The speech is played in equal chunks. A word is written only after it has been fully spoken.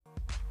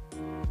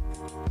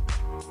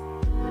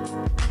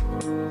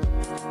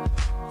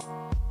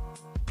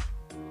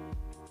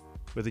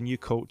with a new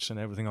coach and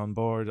everything on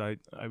board, I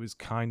was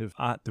kind of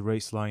at the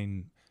race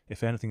line,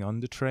 if anything,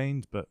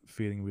 undertrained, but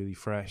feeling really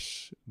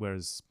fresh.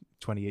 Whereas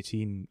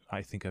 2018,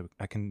 I think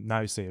I can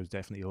now say I was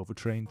definitely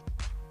overtrained.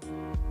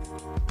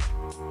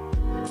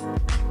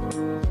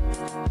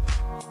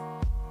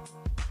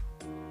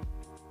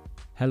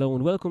 Hello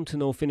and welcome to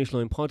No Finish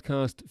Line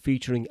podcast,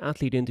 featuring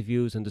athlete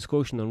interviews and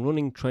discussion on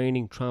running,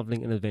 training,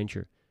 travelling and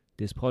adventure.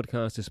 This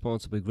podcast is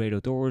sponsored by Great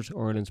Outdoors,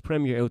 Ireland's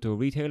premier outdoor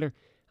retailer,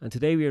 and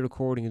today we are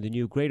recording in the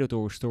new Great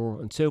Outdoors store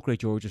on South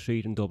Great Georgia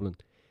Street in Dublin.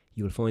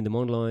 You will find them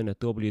online at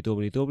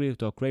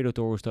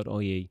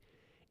www.greatoutdoors.ie.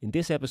 In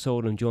this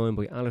episode I'm joined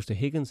by Alistair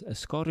Higgins, a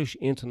Scottish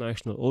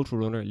international ultra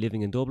runner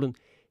living in Dublin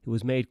who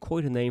has made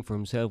quite a name for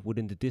himself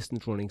within the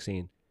distance running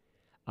scene.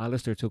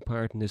 Alistair took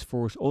part in his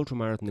first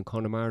ultramarathon in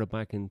Connemara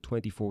back in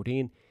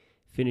 2014,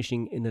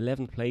 finishing in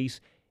 11th place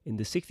in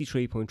the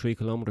 63.3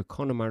 km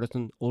Connemara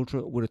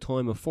Ultra with a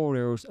time of 4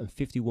 hours and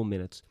 51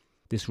 minutes.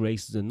 This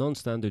race is a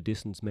non-standard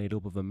distance made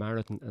up of a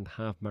marathon and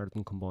half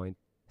marathon combined.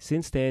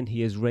 Since then he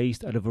has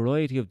raced at a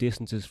variety of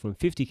distances from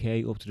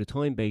 50k up to the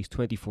time-based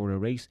 24-hour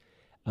race,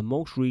 and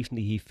most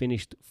recently he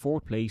finished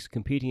 4th place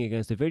competing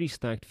against a very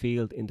stacked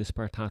field in the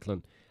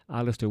Spartathlon.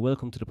 Alistair,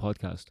 welcome to the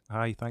podcast.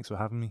 Hi, thanks for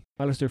having me.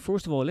 Alistair,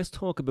 first of all, let's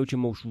talk about your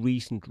most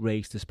recent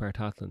race, the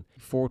Spartathlon.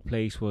 4th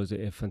place was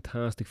a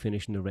fantastic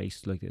finish in a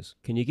race like this.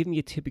 Can you give me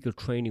a typical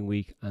training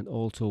week and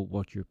also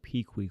what your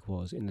peak week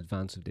was in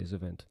advance of this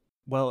event?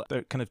 Well, there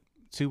are kind of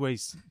two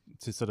ways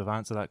to sort of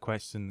answer that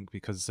question,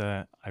 because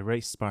I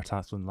raced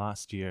Spartathlon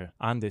last year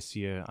and this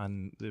year,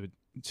 and there were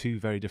two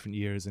very different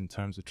years in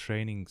terms of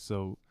training.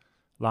 So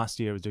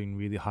last year I was doing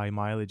really high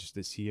mileage.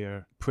 This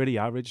year, pretty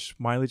average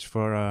mileage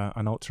for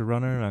an ultra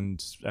runner,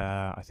 and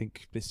I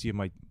think this year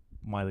my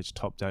mileage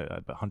topped out at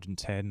about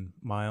 110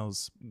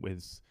 miles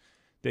with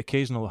the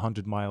occasional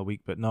 100-mile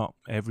week, but not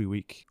every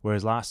week.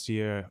 Whereas last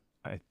year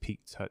I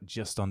peaked at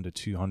just under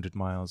 200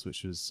 miles,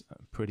 which was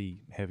a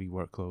pretty heavy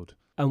workload.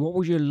 And what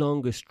would your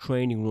longest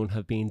training run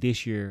have been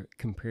this year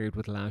compared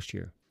with last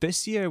year?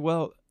 This year,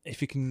 well,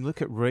 if you can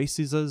look at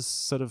races as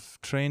sort of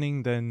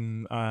training,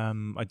 then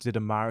I did a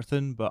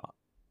marathon, but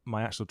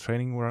my actual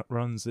training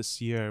runs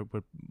this year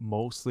were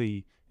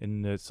mostly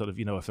in the sort of,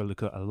 if I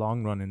look at a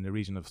long run in the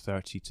region of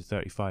 30 to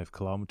 35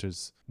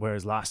 kilometers,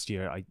 whereas last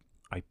year I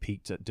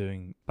peaked at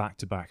doing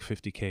back-to-back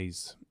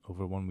 50Ks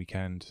over one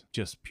weekend,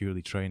 just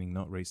purely training,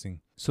 not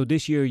racing. So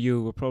this year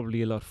you were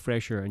probably a lot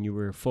fresher and you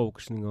were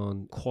focusing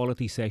on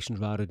quality sessions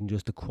rather than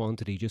just the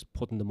quantity, just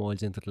putting the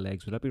miles into the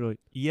legs. Would that be right?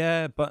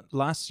 Yeah, but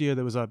last year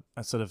there was a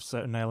sort of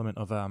certain element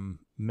of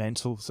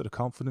mental sort of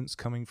confidence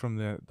coming from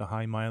the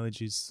high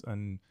mileages,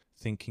 and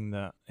thinking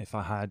that if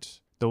I had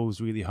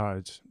those really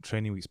hard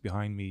training weeks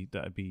behind me,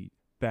 that I'd be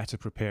better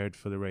prepared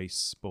for the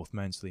race, both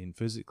mentally and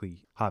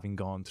physically, having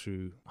gone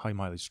through high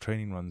mileage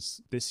training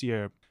runs. This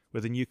year,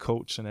 with a new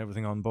coach and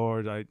everything on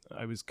board, I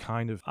was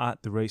kind of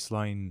at the race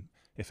line,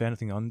 if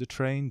anything,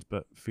 undertrained,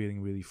 but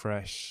feeling really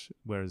fresh.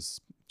 Whereas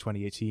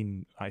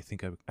 2018, I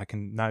think I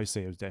can now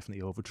say I was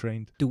definitely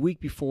overtrained. The week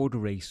before the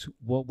race,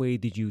 what way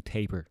did you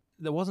taper?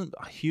 There wasn't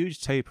a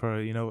huge taper,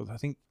 I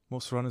think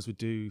most runners would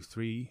do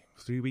 3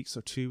 weeks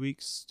or 2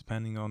 weeks,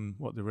 depending on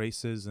what the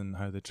race is and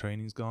how the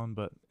training's gone.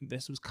 But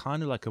this was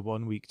kind of like a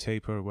 1 week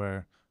taper,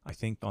 where I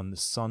think on the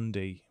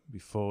Sunday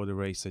before the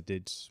race I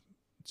did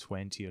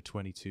 20 or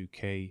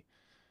 22k,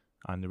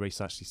 and the race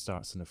actually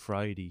starts on a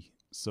Friday.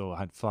 So I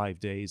had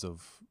 5 days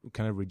of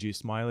kind of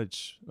reduced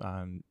mileage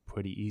and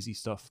pretty easy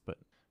stuff, but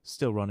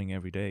still running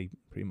every day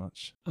pretty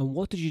much. And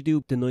what did you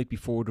do the night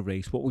before the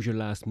race? What was your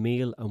last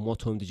meal and what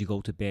time did you go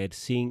to bed,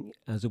 seeing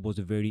as it was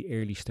a very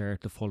early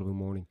start the following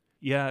morning?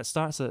 Yeah, it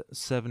starts at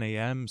 7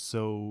 a.m,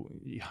 so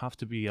you have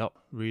to be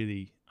up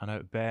really and out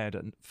of bed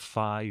at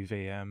 5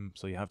 a.m,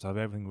 so you have to have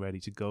everything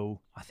ready to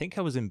go. I think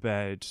I was in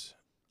bed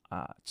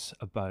at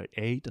about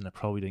 8 and I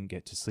probably didn't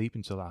get to sleep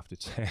until after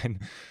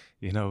 10,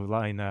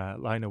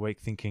 lying awake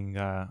thinking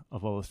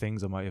of all the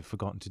things I might have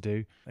forgotten to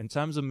do. In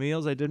terms of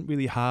meals, I didn't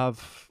really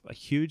have a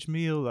huge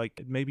meal,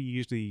 like maybe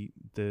usually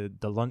the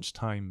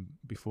lunchtime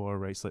before a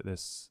race like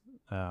this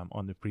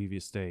on the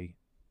previous day,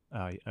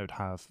 I would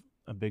have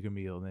a bigger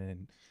meal, and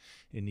then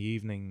in the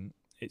evening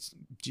it's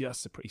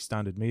just a pretty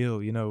standard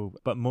meal,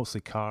 but mostly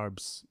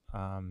carbs,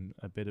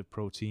 a bit of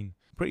protein,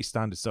 pretty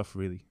standard stuff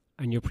really.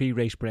 And your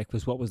pre-race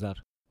breakfast, what was that?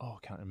 Oh,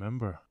 I can't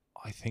remember.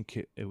 I think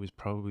it was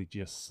probably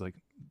just like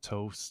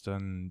toast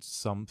and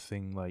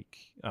something like,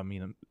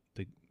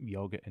 the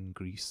yogurt in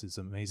Greece is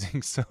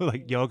amazing. So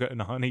like yogurt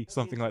and honey,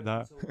 something like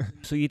that.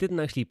 So you didn't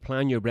actually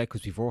plan your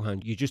breakfast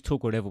beforehand. You just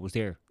took whatever was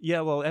there.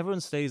 Yeah, well,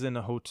 everyone stays in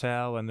a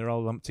hotel and they're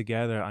all lumped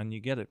together and you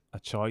get a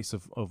choice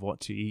of what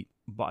to eat.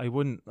 But I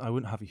wouldn't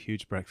have a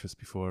huge breakfast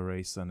before a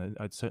race, and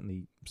I'd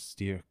certainly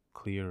steer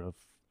clear of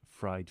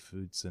fried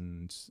foods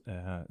and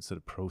sort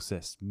of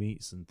processed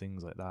meats and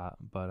things like that.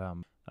 But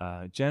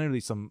generally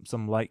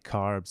some light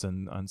carbs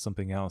and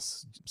something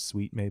else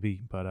sweet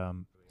maybe, but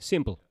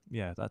simple.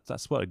 Yeah,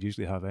 that's what I'd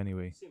usually have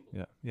anyway.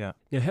 Simple. Yeah.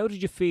 Now, how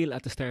did you feel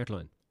at the start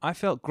line? I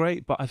felt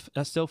great, but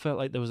I still felt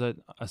like there was a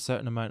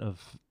certain amount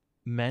of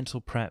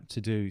mental prep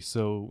to do.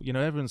 So, you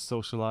know, everyone's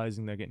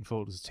socializing, they're getting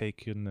photos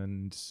taken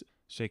and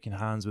shaking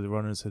hands with the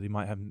runners who they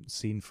might haven't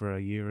seen for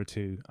a year or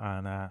two.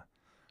 And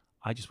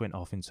I just went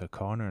off into a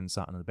corner and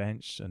sat on the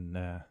bench, and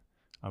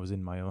I was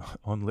in my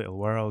own little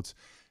world,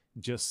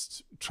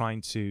 just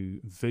trying to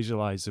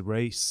visualize the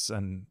race.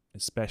 And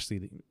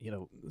especially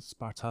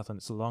Spartathlon,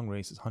 it's a long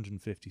race, it's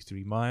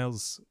 153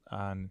 miles,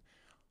 and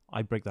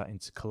I break that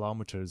into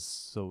kilometers,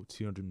 so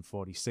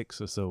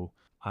 246 or so.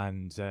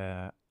 And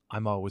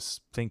I'm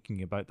always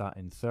thinking about that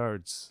in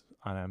thirds,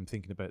 and I'm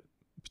thinking about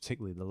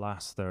particularly the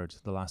last third,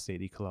 the last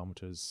 80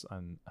 kilometers,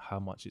 and how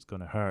much it's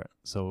going to hurt.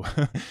 So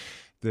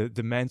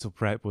the mental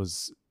prep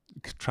was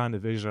trying to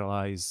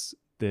visualize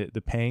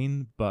the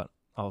pain, but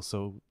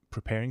also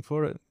preparing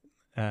for it,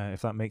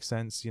 if that makes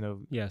sense.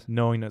 Yes.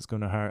 Knowing that it's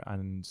going to hurt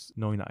and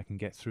knowing that I can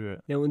get through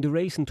it. Now, in the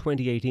race in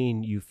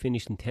 2018, you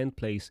finished in 10th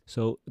place.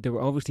 So there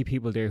were obviously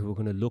people there who were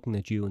kind of looking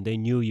at you, and they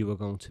knew you were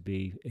going to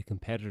be a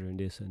competitor in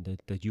this, and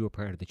that you were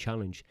part of the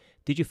challenge.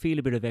 Did you feel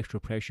a bit of extra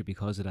pressure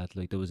because of that?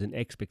 Like there was an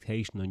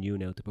expectation on you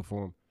now to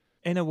perform?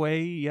 In a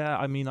way, yeah.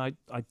 I mean, I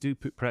do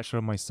put pressure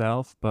on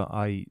myself, but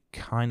I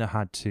kind of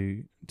had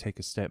to take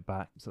a step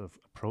back, sort of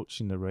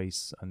approaching the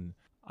race, and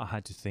I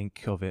had to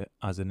think of it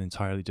as an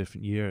entirely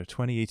different year.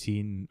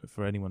 2018,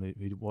 for anyone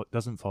who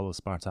doesn't follow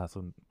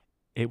Spartathlon,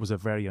 it was a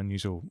very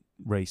unusual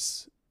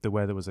race. The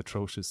weather was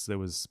atrocious. There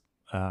was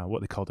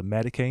what they called a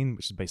Medicane,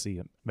 which is basically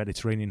a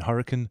Mediterranean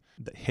hurricane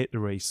that hit the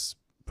race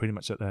pretty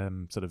much at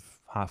the sort of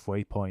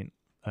halfway point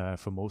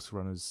for most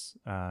runners.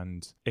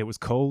 And it was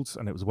cold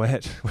and it was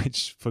wet,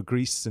 which for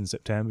Greece in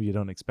September you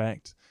don't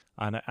expect.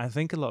 And I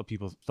think a lot of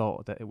people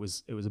thought that it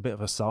was a bit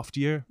of a soft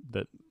year,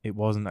 that it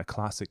wasn't a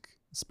classic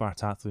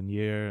Spartathlon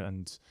year,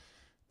 and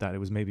that it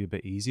was maybe a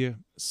bit easier.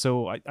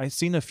 So I've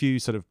seen a few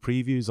sort of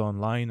previews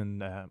online, and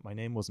my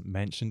name wasn't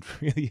mentioned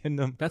really in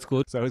them. That's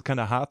good. So I was kind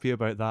of happy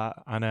about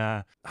that.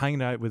 And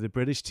hanging out with the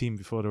British team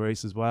before the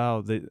race as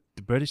well. The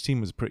British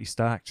team was pretty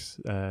stacked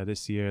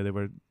this year. There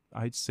were,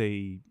 I'd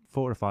say,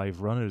 4 or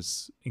 5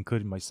 runners,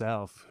 including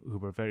myself, who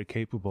were very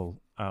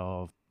capable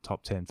of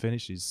top 10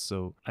 finishes.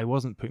 So I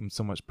wasn't putting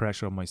so much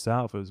pressure on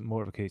myself. It was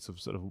more of a case of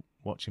sort of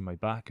watching my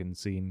back and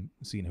seeing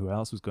who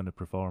else was going to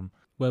perform.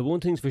 Well, one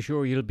thing's for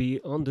sure, you'll be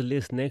on the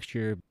list next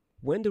year.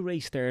 When the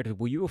race started,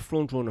 were you a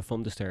front runner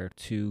from the start?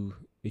 To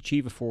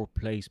achieve a 4th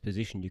place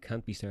position, you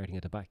can't be starting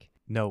at the back.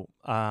 No,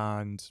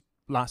 and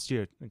last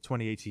year in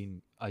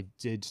 2018, I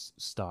did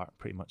start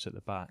pretty much at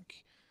the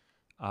back,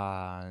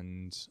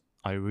 and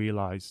I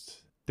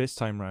realised this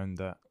time round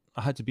that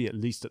I had to be at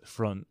least at the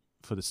front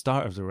for the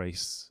start of the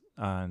race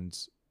and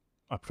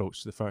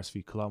approach the first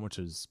few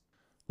kilometres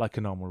like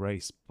a normal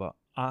race. But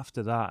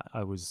after that,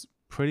 I was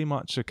pretty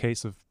much a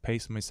case of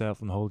pacing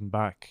myself and holding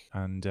back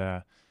and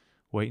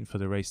waiting for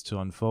the race to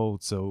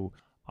unfold. So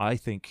I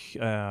think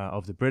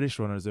of the British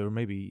runners, there were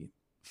maybe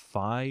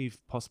 5,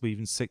 possibly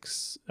even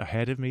 6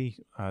 ahead of me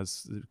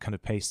as the kind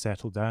of pace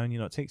settled down.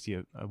 It takes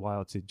you a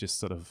while to just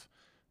sort of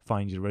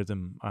find your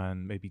rhythm,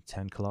 and maybe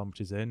 10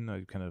 kilometers in,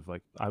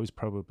 I was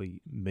probably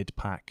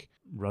mid-pack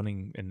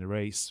running in the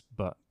race,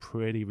 but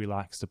pretty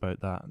relaxed about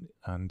that,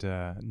 and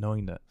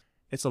knowing that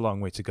it's a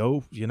long way to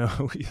go.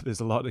 There's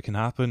a lot that can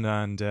happen.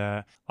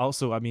 And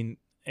also, I mean,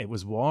 it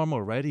was warm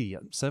already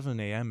at 7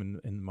 a.m.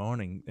 in the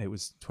morning. It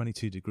was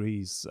 22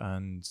 degrees,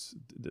 and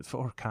the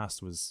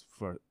forecast was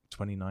for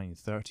 29,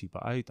 30.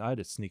 But I had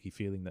a sneaky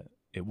feeling that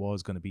it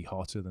was going to be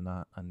hotter than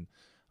that, and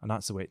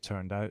that's the way it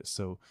turned out.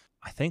 So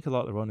I think a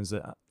lot of the runners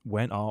that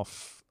went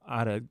off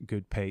at a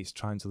good pace,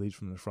 trying to lead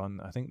from the front,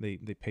 I think they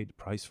paid the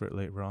price for it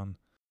later on.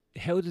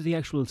 How did the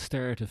actual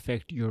start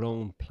affect your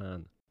own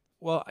plan?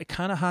 Well, I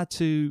kind of had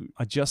to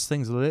adjust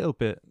things a little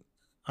bit.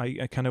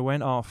 I kind of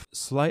went off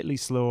slightly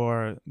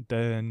slower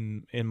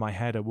than in my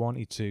head I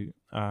wanted to.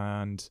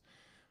 And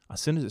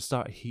as soon as it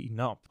started heating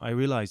up, I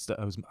realized that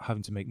I was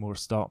having to make more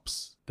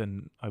stops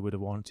than I would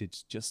have wanted,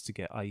 just to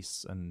get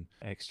ice and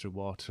extra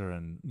water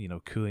and,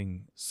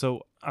 cooling.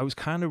 So I was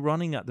kind of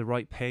running at the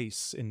right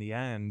pace in the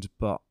end,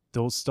 but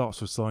those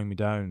stops were slowing me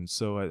down.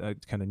 So I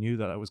kind of knew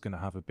that I was going to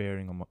have a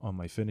bearing on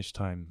my finish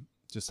time,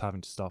 just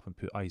having to stop and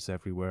put ice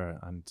everywhere.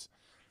 And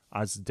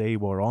as the day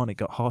wore on, it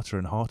got hotter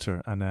and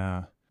hotter.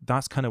 And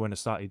that's kind of when I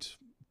started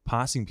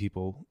passing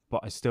people,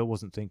 but I still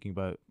wasn't thinking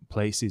about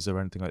places or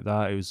anything like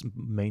that. It was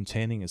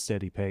maintaining a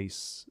steady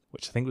pace,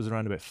 which I think was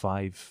around about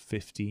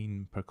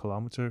 5:15 per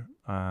kilometre.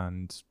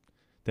 And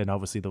then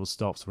obviously those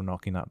stops were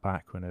knocking that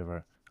back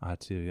whenever I had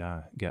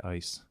to get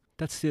ice.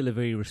 That's still a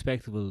very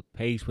respectable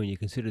pace when you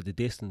consider the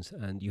distance.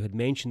 And you had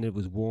mentioned it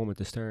was warm at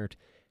the start.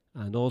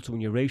 And also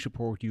in your race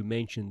report, you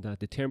mentioned that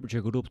the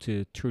temperature got up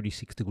to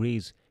 36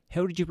 degrees.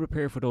 How did you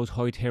prepare for those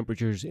high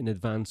temperatures in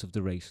advance of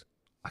the race?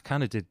 I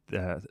kind of did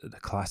the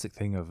classic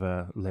thing of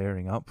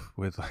layering up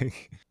with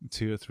like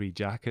 2 or 3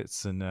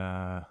 jackets and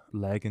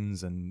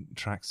leggings and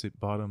tracksuit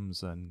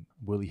bottoms and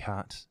woolly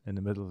hat in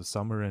the middle of the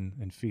summer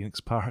in Phoenix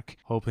Park,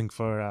 hoping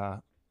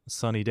for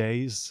sunny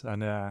days.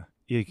 And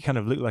you kind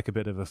of look like a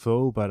bit of a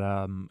fool, but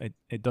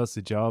it does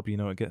the job.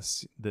 It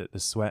gets the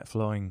sweat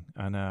flowing.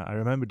 And I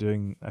remember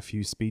doing a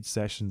few speed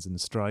sessions and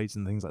strides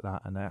and things like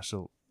that, and the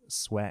actual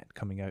sweat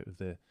coming out of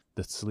the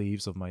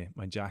sleeves of my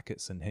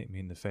jackets and hitting me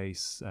in the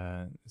face.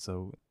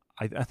 So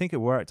I think it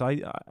worked. I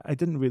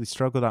didn't really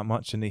struggle that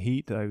much in the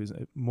heat. I was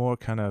more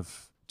kind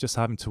of just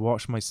having to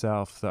watch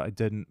myself that I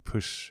didn't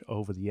push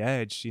over the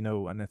edge,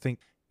 and I think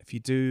if you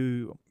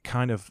do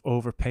kind of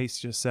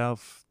overpace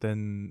yourself,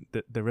 then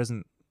there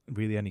isn't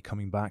really any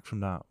coming back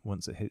from that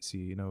once it hits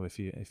you.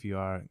 If you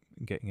are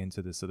getting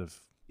into this sort of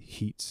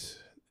heat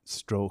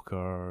stroke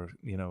or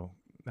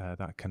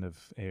that kind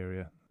of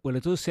area. Well,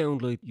 it does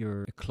sound like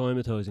your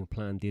acclimatizing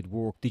plan did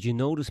work. Did you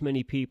notice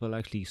many people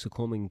actually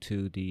succumbing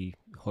to the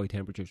high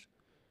temperatures?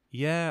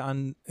 Yeah,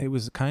 and it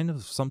was kind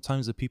of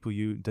sometimes the people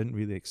you didn't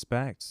really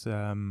expect.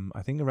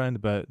 I think around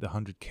about the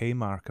 100k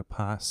mark, I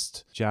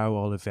passed João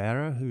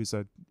Oliveira, who's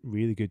a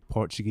really good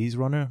Portuguese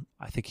runner.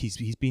 I think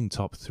he's been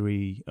top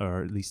 3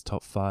 or at least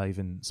top 5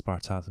 in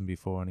Spartathlon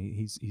before, and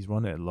he's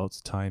run it lots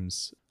of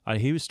times.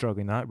 He was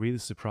struggling. That really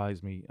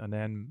surprised me. And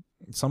then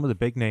some of the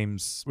big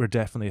names were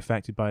definitely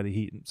affected by the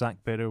heat. Zach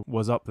Bitter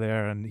was up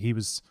there, and he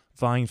was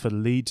vying for the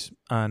lead,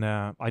 and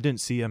I didn't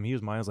see him. He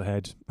was miles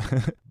ahead.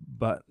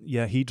 But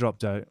yeah, he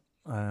dropped out,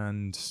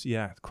 and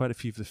yeah, quite a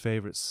few of the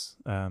favourites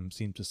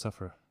seemed to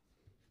suffer.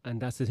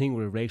 And that's the thing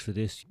with a race for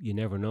this, you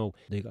never know.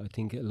 I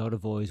think a lot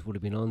of boys would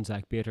have been on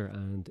Zach Bitter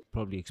and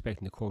probably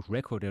expecting a course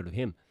record out of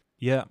him.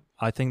 Yeah,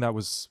 I think that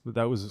was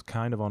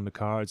kind of on the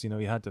cards. He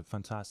had a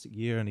fantastic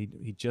year, and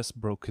he just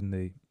broken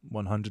the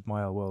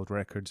 100-mile world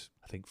record,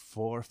 I think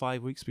 4 or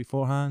 5 weeks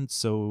beforehand.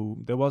 So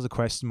there was a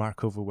question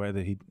mark over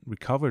whether he'd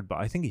recovered, but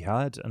I think he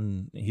had,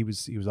 and he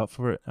was up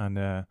for it. And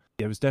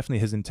it was definitely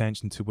his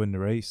intention to win the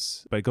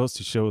race. But it goes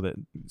to show that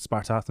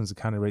Spartathlon's the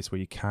kind of race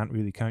where you can't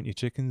really count your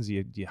chickens.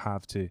 You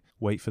have to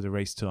wait for the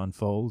race to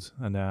unfold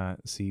and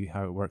see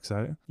how it works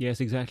out.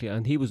 Yes, exactly.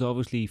 And he was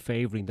obviously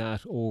favouring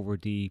that over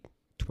the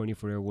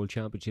 24-hour World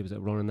Championships at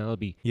Ronan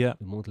Alby a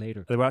month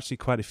later. There were actually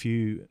quite a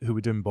few who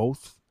were doing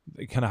both.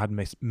 They kind of had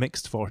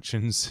mixed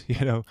fortunes,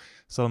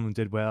 Some of them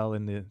did well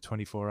in the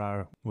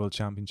 24-hour World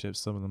Championships,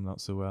 some of them not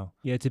so well.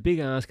 Yeah, it's a big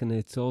ask, and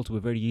it's also a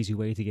very easy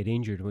way to get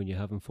injured when you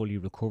haven't fully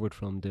recovered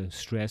from the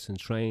stress and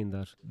strain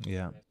that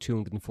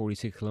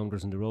 246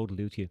 kilometres on the road will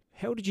do to you.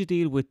 How did you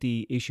deal with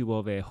the issue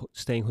of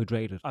staying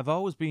hydrated? I've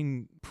always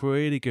been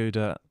pretty good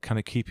at kind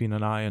of keeping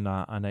an eye on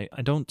that, and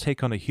I don't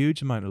take on a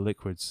huge amount of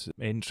liquids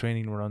in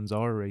training runs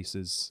or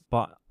races,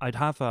 but I'd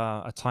have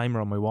a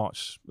timer on my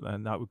watch,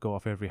 and that would go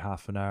off every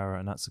half an hour,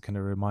 and that's a kind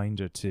of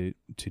reminder to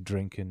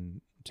drink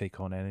and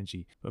take on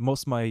energy. But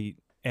most of my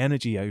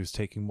energy I was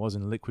taking was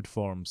in liquid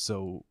form,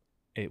 so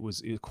it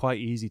was quite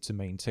easy to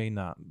maintain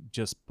that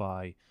just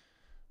by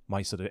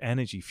my sort of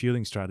energy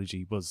fueling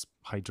strategy was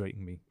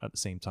hydrating me at the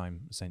same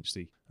time,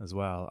 essentially, as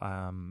well.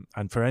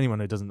 And for anyone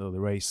who doesn't know the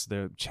race,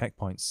 there are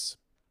checkpoints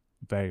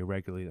very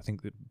regularly. I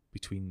think that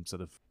between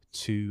sort of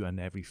 2 and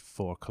every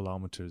 4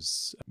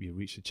 kilometers you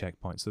reach a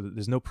checkpoint, so that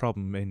there's no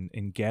problem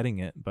in getting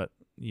it, but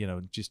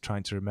just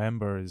trying to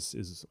remember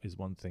is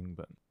one thing.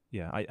 But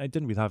yeah, I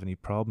didn't really have any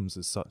problems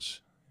as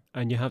such.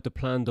 And you have to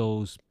plan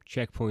those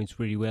checkpoints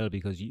really well,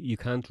 because you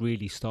can't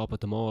really stop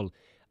at them all.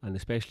 And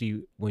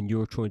especially when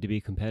you're trying to be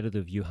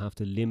competitive, you have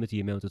to limit the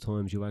amount of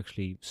times you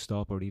actually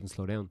stop or even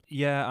slow down.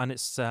 Yeah, and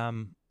it's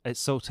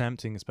so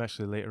tempting,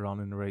 especially later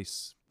on in the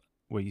race,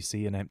 where you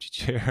see an empty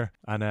chair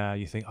and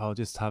you think, I'll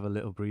just have a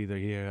little breather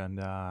here, and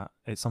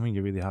it's something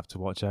you really have to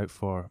watch out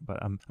for.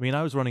 But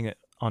I was running it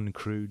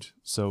uncrewed,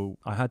 so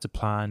I had to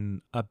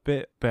plan a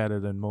bit better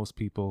than most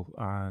people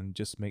and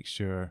just make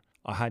sure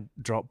I had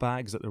drop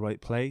bags at the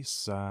right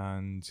place.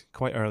 And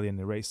quite early in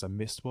the race I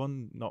missed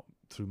one, not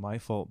through my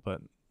fault,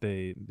 but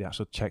the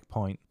actual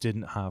checkpoint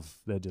didn't have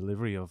the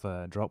delivery of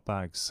drop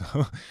bags.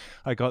 So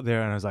I got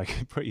there and I was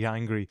like pretty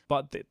angry.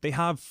 But they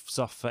have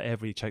stuff at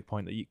every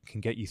checkpoint that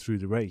can get you through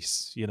the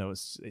race.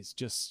 It's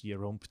just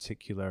your own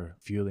particular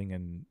fueling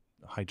and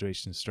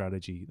hydration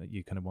strategy that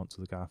you kind of want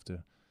to look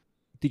after.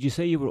 Did you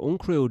say you were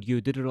uncrewed? You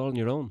did it all on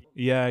your own?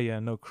 Yeah,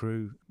 no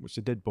crew, which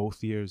I did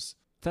both years.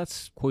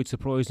 That's quite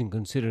surprising,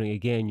 considering,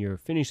 again, your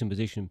finishing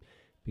position,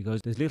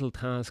 because there's little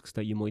tasks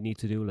that you might need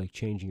to do, like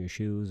changing your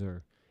shoes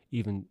or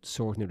even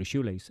sorting out a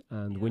shoelace.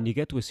 And when you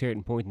get to a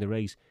certain point in the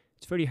race,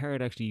 it's very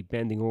hard actually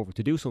bending over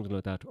to do something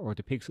like that or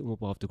to pick something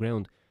up off the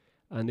ground.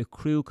 And the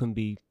crew can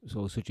be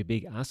such a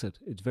big asset.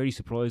 It's very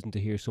surprising to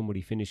hear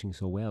somebody finishing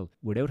so well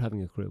without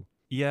having a crew.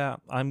 Yeah,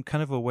 I'm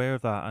kind of aware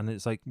of that. And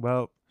it's like,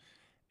 well,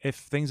 if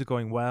things are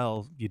going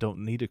well, you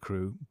don't need a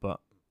crew. But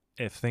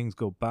if things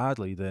go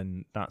badly,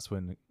 then that's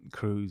when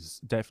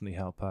crews definitely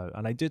help out.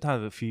 And I did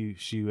have a few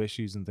shoe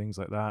issues and things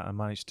like that. I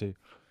managed to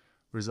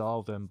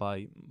resolve them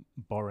by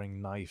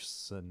borrowing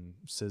knives and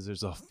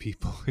scissors off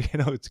people,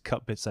 to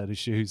cut bits out of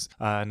shoes.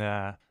 And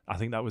I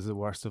think that was the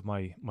worst of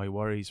my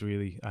worries,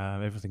 really.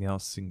 Everything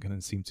else kind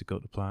of seemed to go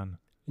to plan.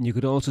 And you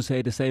could also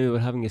say the same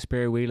about having a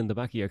spare wheel in the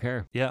back of your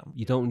car. Yeah.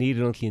 You don't need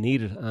it until you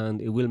need it,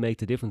 and it will make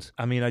the difference.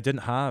 I mean, I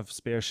didn't have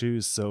spare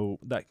shoes, so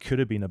that could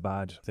have been a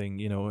bad thing,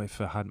 you know, if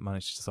I hadn't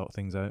managed to sort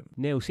things out.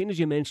 Now, seeing as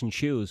you mentioned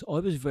shoes, I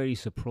was very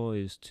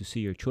surprised to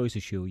see your choice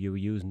of shoe. You were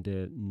using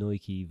the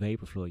Nike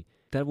Vaporfly.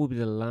 That would be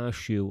the last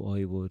shoe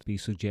I would be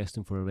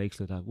suggesting for a race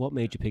like that. What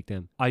made you pick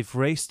them? I've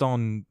raced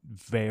on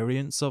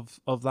variants of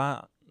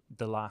that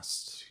the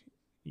last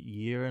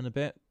year and a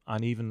bit,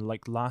 and even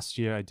like last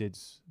year I did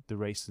the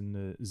race in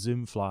the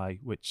Zoomfly,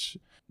 which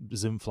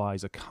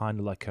Zoomflies are kind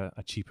of like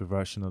a cheaper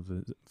version of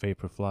the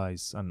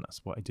Vaporflies, and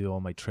that's what I do all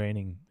my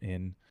training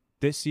in.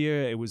 This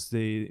year it was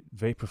the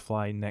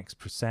Vaporfly Next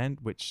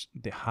Percent, which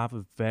they have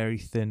a very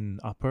thin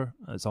upper.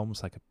 It's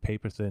almost like a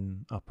paper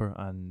thin upper,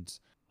 and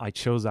I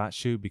chose that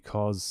shoe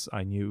because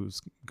I knew it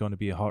was going to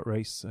be a hot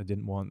race. I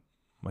didn't want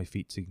my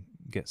feet to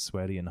get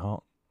sweaty and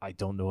hot. I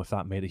don't know if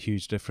that made a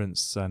huge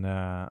difference. And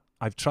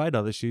I've tried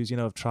other shoes. You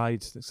know, I've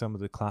tried some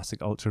of the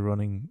classic ultra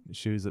running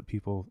shoes that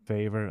people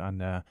favor,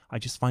 and I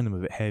just find them a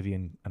bit heavy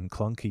and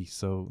clunky.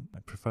 So I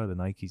prefer the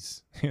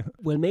Nikes.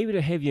 Well, maybe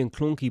they're heavy and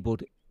clunky,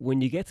 but when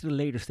you get to the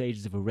later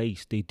stages of a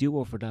race, they do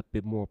offer that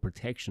bit more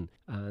protection.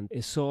 And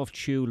a soft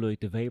shoe like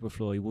the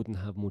Vaporfly wouldn't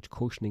have much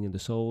cushioning in the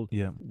sole.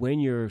 Yeah. When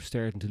you're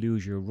starting to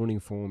lose your running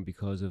form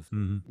because of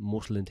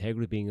muscle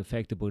integrity being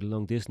affected by the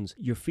long distance,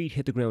 your feet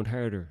hit the ground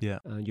harder. Yeah.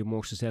 And you're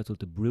more susceptible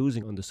to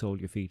bruising on the sole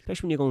of your feet,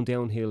 especially when you're going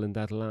downhill in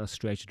that last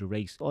stretch of the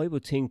race. I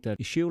would think that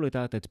a shoe like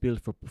that that's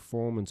built for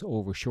performance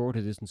over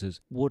shorter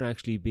distances would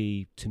actually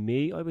be, to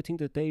me, I would think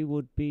that they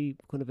would be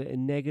kind of a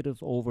negative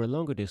over a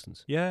longer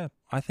distance. Yeah,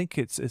 I think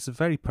it's a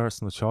very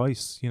personal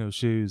choice, you know,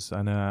 shoes.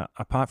 And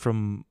apart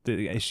from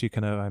the issue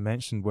kind of I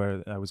mentioned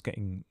where I was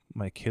getting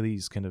my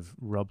Achilles kind of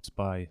rubbed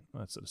by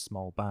a sort of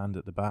small band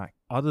at the back,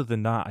 other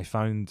than that, I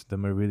found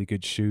them a really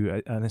good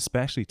shoe, and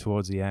especially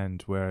towards the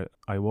end where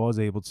I was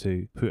able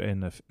to put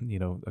in a, you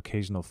know,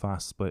 occasional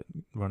fast split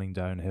running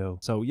downhill.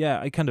 So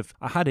yeah,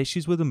 I had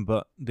issues with them,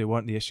 but they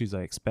weren't the issues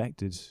I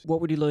expected.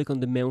 What were you like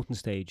on the mountain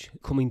stage,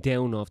 coming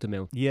down off the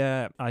mountain?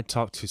 Yeah, I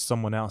talked to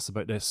someone else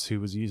about this who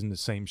was using the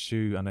same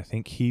shoe, and I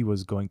think he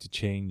was going to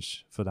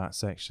change for that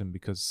section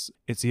because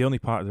it's the only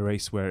part of the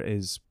race where it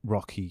is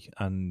rocky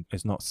and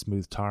it's not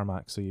smooth tarmac.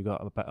 So you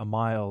got about a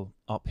mile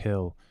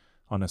uphill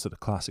on a sort of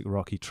classic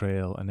rocky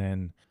trail, and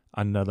then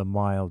another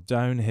mile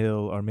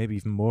downhill, or maybe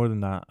even more than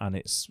that, and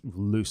it's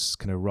loose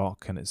kind of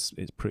rock, and it's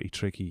pretty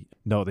tricky.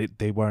 No,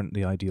 they weren't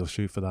the ideal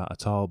shoe for that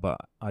at all, but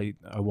I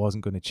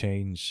wasn't going to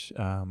change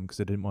because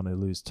I didn't want to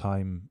lose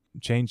time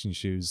changing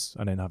shoes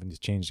and then having to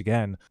change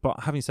again.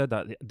 But having said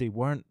that, they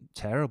weren't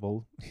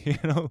terrible. You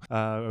know,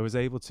 I was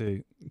able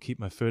to keep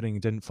my footing,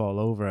 didn't fall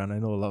over, and I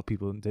know a lot of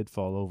people did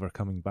fall over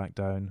coming back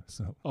down.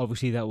 So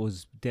obviously that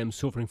was them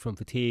suffering from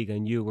fatigue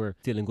and you were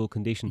still in good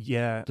condition.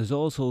 Yeah. There's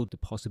also the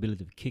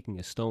possibility of kicking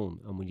a stone,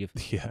 and when you've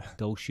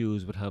those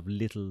shoes would have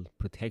little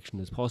protection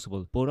as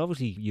possible, but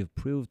obviously you've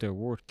proved their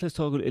worth. Let's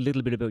talk a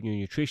little bit about your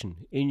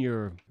nutrition. In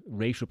your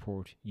race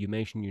report you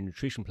mentioned your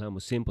nutrition plan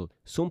was simple.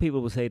 Some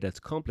people will say that's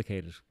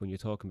complicated when you're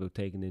talking about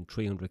taking in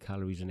 300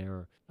 calories an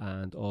hour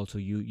and also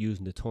you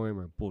using the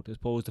timer, but I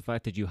suppose the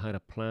fact that you had a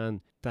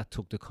plan that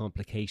took the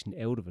complication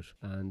out of it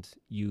and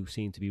you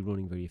seem to be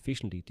running very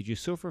efficiently. Did you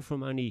suffer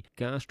from any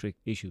gastric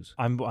issues?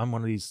 I'm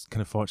one of these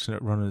kind of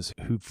fortunate runners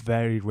who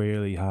very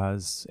rarely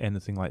has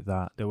anything like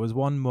that. There was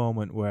one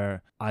moment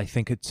where I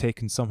think I'd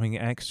taken something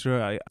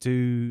extra. I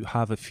do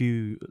have a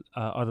few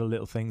other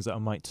little things that I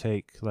might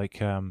take,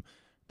 like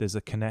there's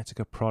a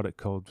Kinetica product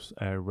called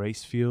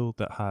Race Fuel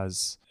that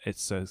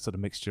it's a sort of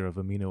mixture of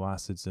amino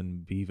acids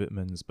and B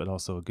vitamins, but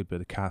also a good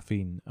bit of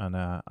caffeine. And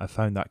I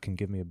found that can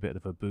give me a bit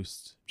of a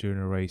boost during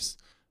a race.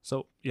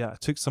 So yeah, I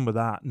took some of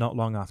that not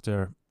long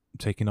after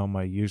taking on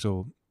my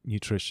usual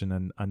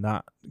nutrition, and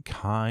that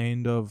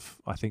kind of,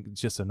 I think,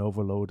 just an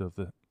overload of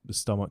the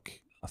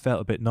stomach. I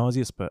felt a bit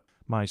nauseous, but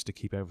managed to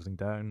keep everything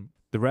down.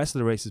 The rest of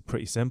the race is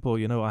pretty simple.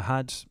 You know, I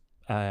had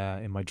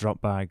in my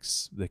drop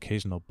bags the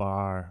occasional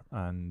bar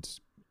and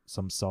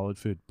some solid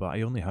food, but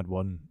I only had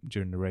one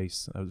during the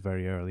race. I was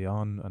very early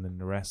on, and then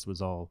the rest was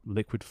all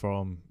liquid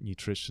form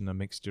nutrition, a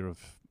mixture of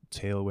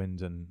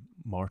Tailwind and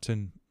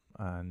Maurten,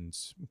 and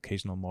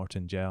occasional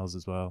Maurten gels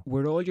as well.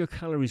 Were all your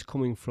calories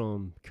coming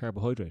from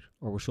carbohydrate,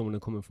 or were some of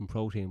them coming from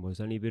protein? Was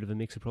there any bit of a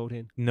mix of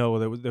protein? No,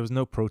 there was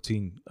no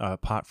protein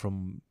apart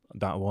from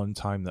that one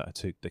time that I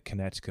took the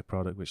Kinetica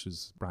product, which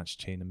was branched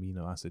chain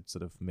amino acid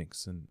sort of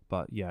mix.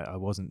 But yeah, I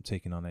wasn't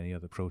taking on any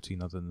other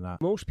protein other than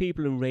that. Most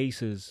people in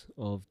races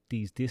of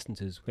these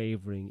distances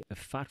favouring a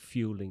fat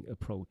fueling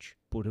approach.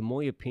 But in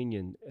my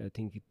opinion, I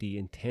think the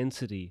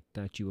intensity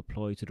that you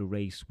apply to the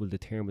race will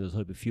determine the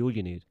type of fuel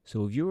you need.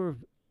 So if you're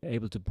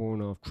able to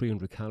burn off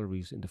 300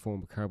 calories in the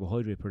form of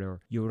carbohydrate per hour,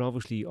 you're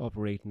obviously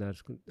operating at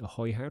a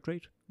high heart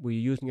rate. Were you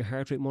using a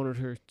heart rate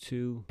monitor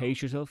to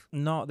pace yourself?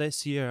 Not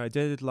this year. I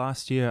did it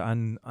last year,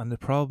 and the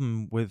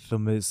problem with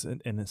them is,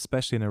 and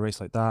especially in a race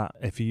like that,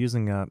 if you're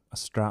using a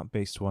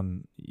strap-based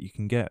one, you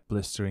can get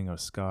blistering or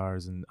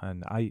scars, and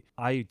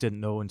I didn't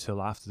know until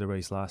after the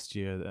race last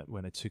year that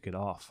when I took it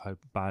off how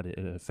bad it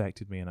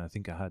affected me, and I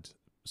think I had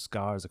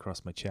scars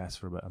across my chest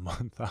for about a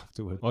month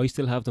afterward. I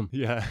still have them.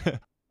 Yeah.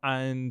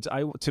 And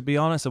to be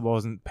honest, I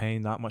wasn't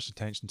paying that much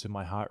attention to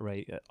my heart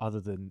rate other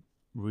than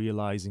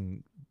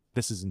realizing,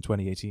 this is in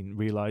 2018,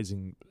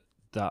 realizing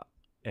that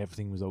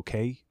everything was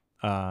okay.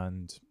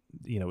 And,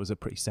 it was a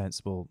pretty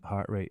sensible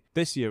heart rate.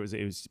 This year,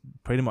 it was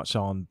pretty much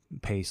on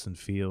pace and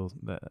feel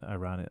that I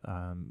ran it.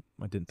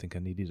 I didn't think I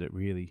needed it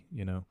really,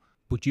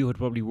 But you had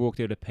probably worked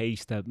out a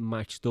pace that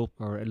matched up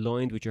or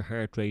aligned with your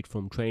heart rate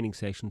from training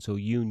sessions, so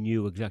you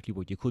knew exactly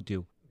what you could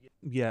do.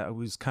 Yeah, I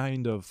was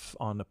kind of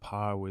on a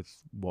par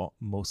with what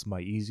most of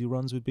my easy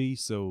runs would be.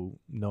 So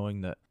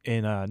knowing that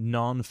in a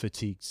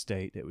non-fatigued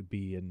state, it would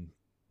be in,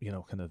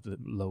 kind of the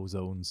low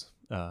zones.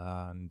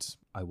 And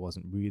I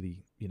wasn't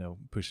really,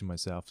 pushing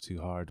myself too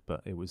hard,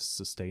 but it was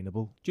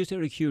sustainable. Just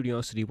out of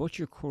curiosity, what's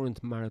your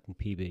current marathon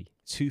PB?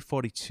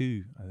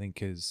 2:42, I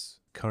think, is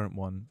current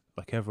one.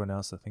 Like everyone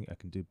else, I think I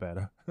can do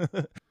better.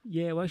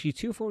 Yeah, well, actually,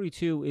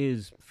 2:42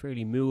 is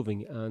fairly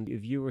moving, and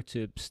if you were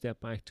to step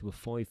back to a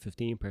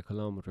 5:15 per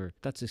kilometre,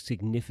 that's a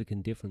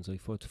significant difference. I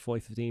thought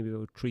 5:15 would be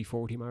about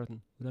 3:40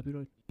 marathon. Would that be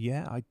right?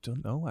 Yeah, I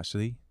don't know,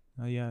 actually.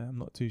 Yeah, I'm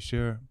not too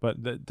sure. But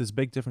there's a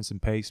big difference in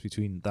pace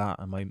between that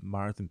and my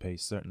marathon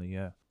pace, certainly,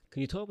 yeah.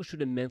 Can you talk us through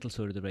the mental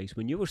side of the race?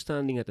 When you were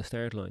standing at the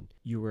start line,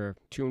 you were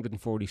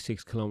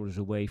 246 kilometres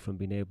away from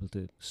being able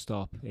to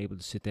stop, able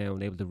to sit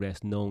down, able to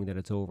rest, knowing that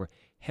it's over.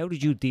 How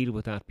did you deal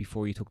with that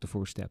before you took the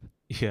first step?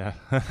 Yeah,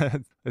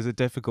 it's a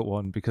difficult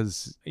one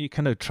because you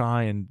kind of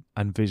try and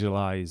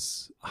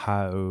visualize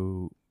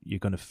how you're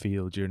going to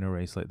feel during a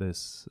race like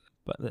this.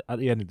 But at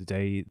the end of the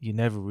day, you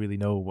never really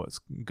know what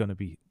you're going to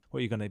be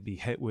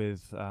hit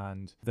with.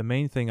 And the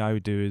main thing I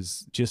would do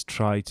is just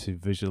try to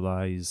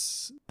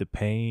visualize the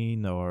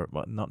pain, or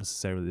well, not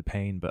necessarily the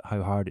pain, but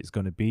how hard it's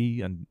going to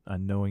be, and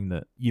knowing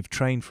that you've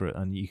trained for it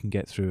and you can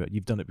get through it.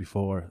 You've done it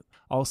before.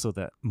 Also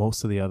that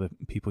most of the other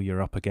people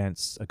you're up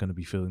against are going to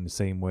be feeling the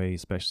same way,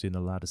 especially in the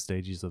latter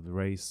stages of the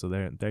race. So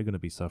they're going to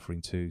be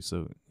suffering too.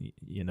 So,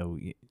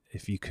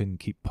 if you can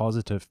keep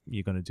positive,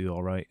 you're going to do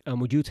all right. And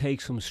would you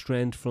take some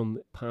strength from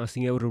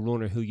passing out a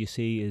runner who you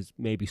see is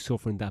maybe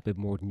suffering that bit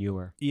more than you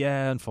are?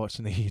 Yeah,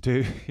 unfortunately you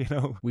do,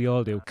 We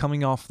all do.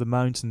 Coming off the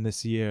mountain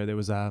this year, there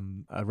was a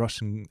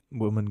Russian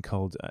woman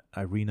called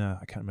Irina,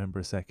 I can't remember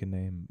her second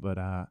name, but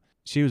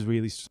she was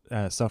really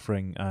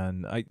suffering,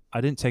 and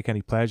I didn't take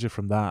any pleasure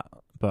from that,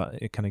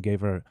 but it kind of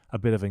gave her a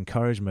bit of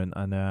encouragement,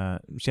 and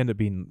she ended up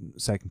being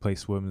second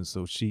place woman,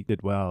 so she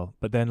did well.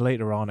 But then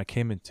later on, I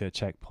came into a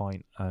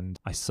checkpoint and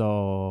I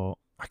saw,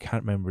 I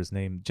can't remember his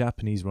name,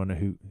 Japanese runner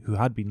who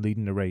had been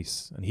leading the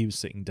race, and he was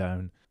sitting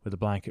down with a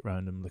blanket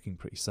around him looking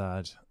pretty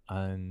sad.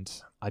 And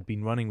I'd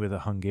been running with a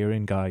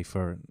Hungarian guy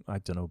for, I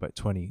don't know, about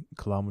 20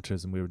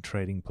 kilometers, and we were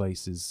trading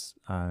places.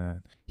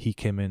 He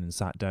came in and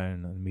sat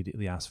down and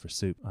immediately asked for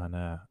soup. And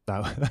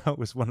that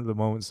was one of the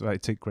moments that I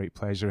took great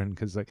pleasure in,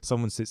 because like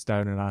someone sits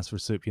down and asks for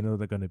soup,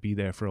 they're going to be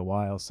there for a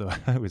while. So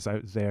I was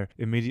out there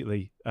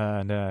immediately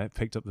and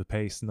picked up the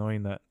pace,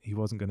 knowing that he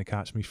wasn't going to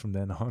catch me from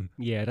then on.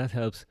 Yeah, that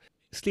helps.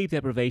 Sleep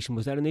deprivation,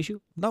 was that an issue?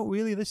 Not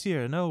really this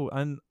year, no.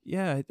 And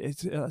yeah,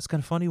 it's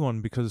kind of funny one,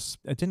 because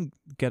I didn't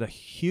get a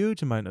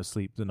huge amount of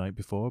sleep the night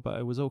before, but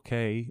it was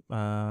okay.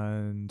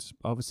 And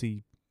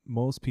obviously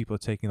most people are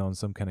taking on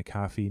some kind of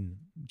caffeine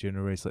during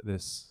a race like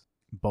this,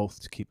 both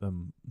to keep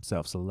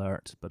themselves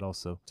alert, but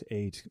also to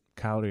aid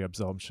calorie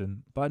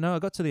absorption. But no, I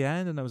got to the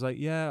end and I was like,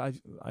 yeah,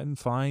 I'm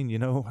fine,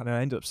 and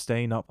I ended up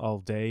staying up all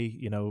day,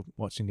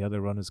 watching the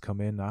other runners come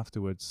in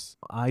afterwards.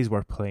 Eyes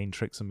were playing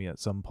tricks on me at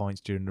some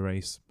points during the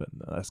race, but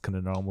that's kind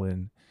of normal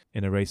in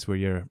a race where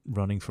you're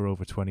running for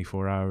over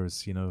 24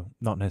 hours,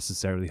 not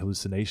necessarily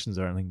hallucinations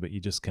or anything, but you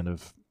just kind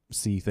of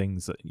see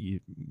things that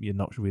you're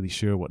not really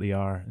sure what they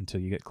are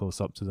until you get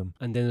close up to them,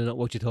 and then they're not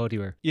what you thought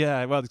you were.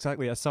 Yeah, well,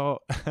 exactly. I saw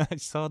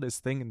this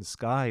thing in the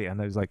sky, and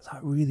I was like,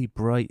 that really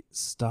bright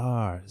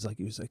star.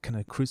 It was a kind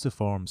of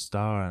cruciform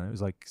star, and it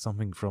was like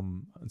something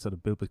from a sort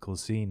of biblical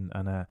scene.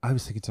 And I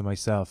was thinking to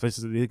myself, this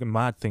is the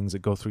mad things that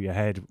go through your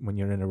head when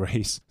you're in a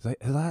race. It's like,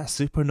 is that a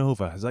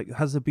supernova? It's like,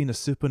 has there been a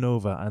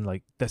supernova? And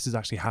like, this has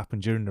actually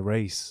happened during the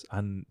race,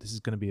 and this is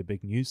going to be a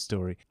big news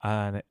story.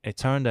 And it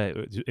turned out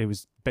it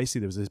was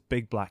basically, there was this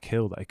big black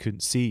hill that I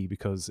couldn't see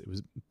because it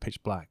was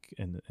pitch black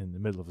in the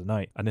middle of the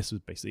night, and this was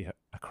basically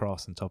a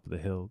cross on top of the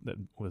hill that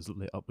was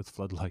lit up with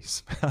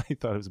floodlights. I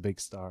thought it was a big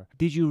star.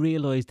 Did you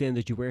realise then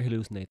that you were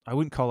hallucinating? I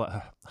wouldn't call it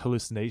a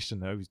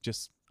hallucination. I was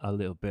just a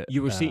little bit.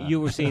 You were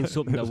seeing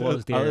something that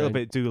was there. A little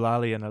bit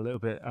doolally and a little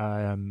bit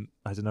I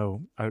don't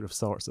know, out of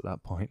sorts at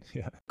that point.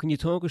 Yeah. Can you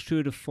talk us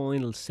through the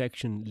final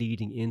section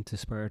leading into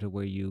Sparta,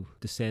 where you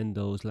descend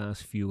those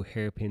last few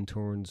hairpin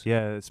turns?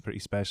 Yeah, it's pretty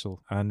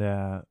special. And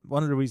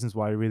one of the reasons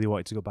why I really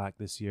wanted to go back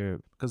this year,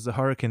 because the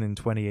hurricane in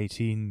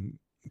 2018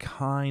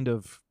 kind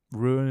of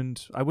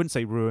ruined, I wouldn't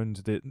say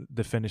ruined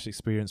the finish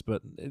experience,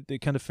 but the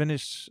kind of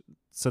finish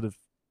sort of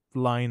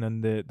line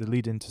and the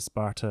lead into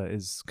Sparta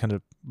is kind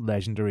of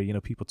legendary.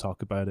 People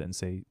talk about it and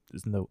say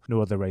there's no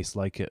other race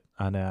like it.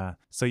 And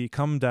so you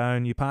come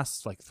down, you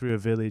pass like through a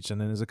village,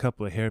 and then there's a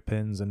couple of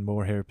hairpins and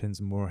more hairpins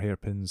and more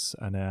hairpins,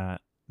 and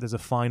there's a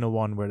final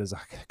one where there's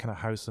a kind of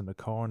house in the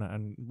corner,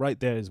 and right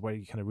there is where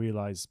you kind of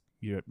realize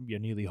you're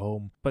nearly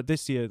home. But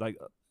this year, like,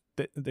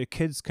 the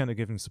kids kind of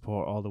giving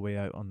support all the way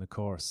out on the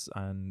course,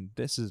 and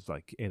this is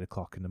like 8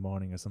 o'clock in the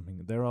morning or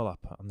something. They're all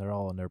up and they're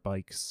all on their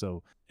bikes.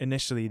 So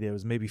initially there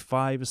was maybe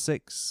 5 or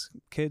 6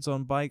 kids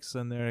on bikes,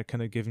 and they're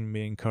kind of giving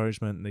me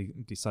encouragement. They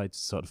decide to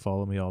sort of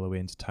follow me all the way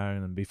into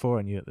town, and before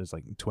I knew it, there's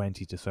like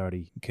 20 to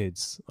 30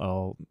 kids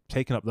all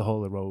taking up the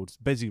whole of the road,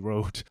 busy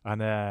road,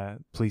 and a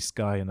police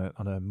guy on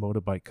a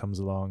motorbike comes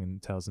along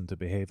and tells them to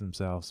behave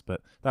themselves.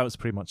 But that was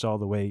pretty much all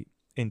the way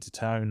into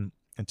town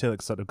until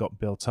it sort of got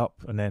built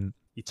up, and then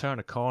you turn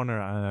a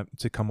corner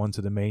to come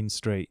onto the main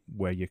straight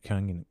where you're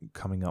coming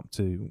up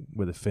to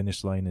where the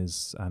finish line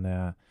is, and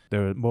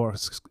there are more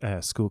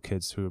school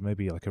kids who are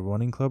maybe like a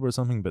running club or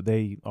something, but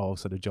they all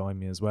sort of join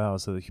me as well.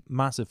 So the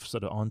massive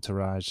sort of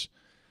entourage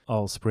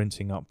all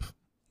sprinting up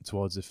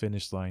towards the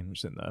finish line,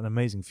 which is an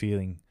amazing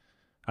feeling.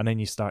 And then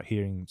you start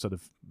hearing sort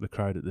of the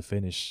crowd at the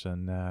finish,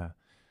 and the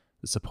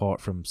support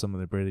from some of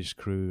the British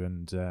crew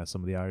and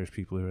some of the Irish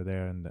people who are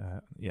there, and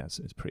it's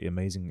a pretty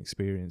amazing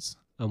experience.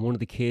 And one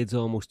of the kids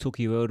almost took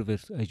you out of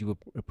it as you were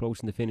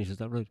approaching the finish, is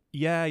that right?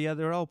 Yeah,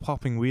 they're all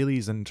popping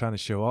wheelies and trying to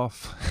show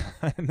off.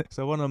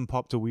 So one of them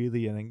popped a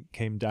wheelie and then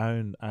came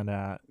down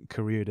and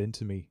careered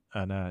into me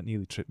and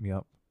nearly tripped me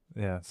up.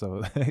 Yeah,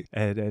 so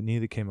it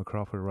nearly came a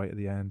cropper right at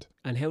the end.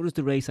 And how does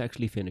the race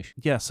actually finish?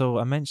 Yeah, so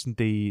I mentioned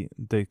the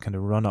kind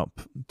of run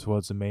up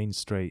towards the main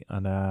straight,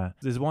 and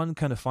there's one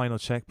kind of final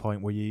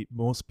checkpoint where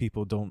most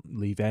people don't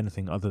leave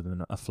anything other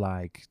than a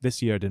flag.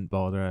 This year I didn't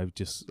bother. I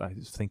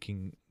was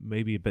thinking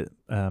maybe a bit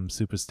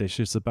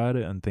superstitious about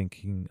it, and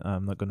thinking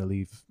I'm not going to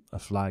leave a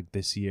flag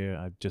this year.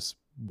 I just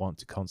want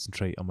to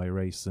concentrate on my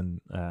race and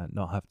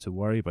not have to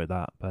worry about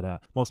that.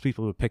 But most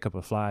people would pick up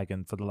a flag,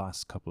 and for the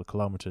last couple of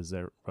kilometers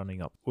they're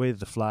running up with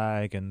the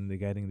flag and they're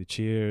getting the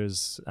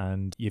cheers,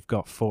 and you've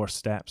got 4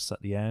 steps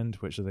at the end,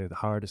 which are the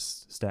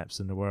hardest steps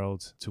in the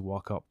world to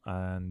walk up,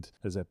 and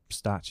there's a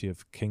statue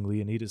of King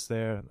Leonidas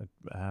there,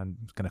 and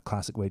kind of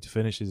classic way to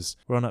finish is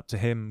run up to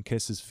him,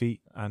 kiss his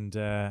feet, and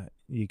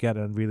you get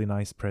a really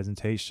nice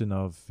presentation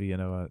of,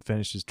 a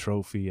finisher's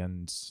trophy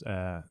and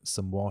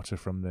some water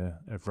from the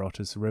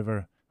Evrotas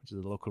River, which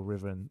is a local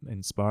river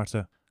in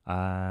Sparta.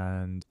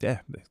 And yeah,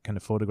 kind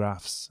of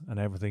photographs and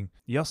everything.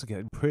 You also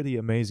get pretty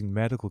amazing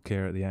medical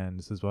care at the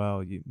end as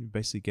well. You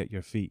basically get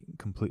your feet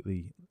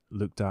completely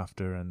looked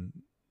after and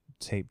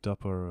taped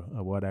up or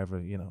whatever,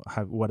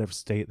 whatever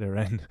state they're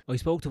in. I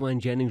spoke to Anne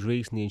Jennings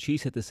recently, and she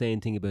said the same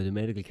thing about the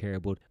medical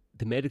care, but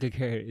the medical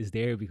care is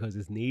there because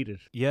it's needed.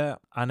 Yeah,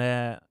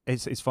 and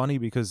it's funny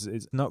because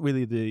it's not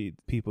really the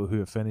people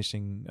who are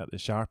finishing at the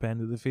sharp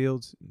end of the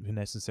field who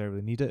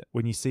necessarily need it.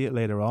 When you see it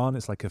later on,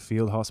 it's like a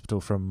field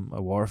hospital from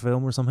a war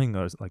film or something,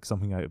 or like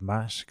something out of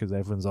MASH, because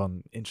everyone's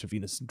on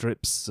intravenous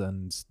drips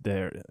and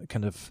they're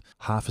kind of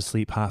half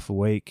asleep, half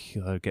awake,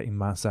 getting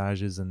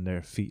massages, and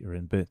their feet are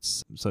in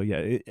bits. So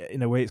yeah,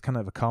 in a way it's kind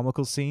of a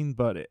comical scene,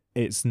 but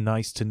it's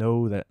nice to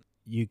know that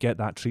you get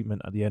that treatment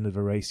at the end of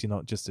a race. You're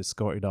not just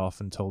escorted off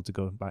and told to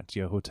go back to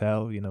your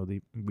hotel.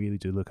 They really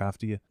do look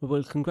after you.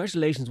 Well,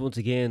 congratulations once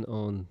again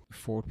on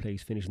 4th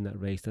place finishing that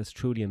race. That's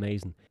truly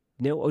amazing.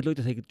 Now, I'd like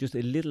to take just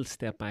a little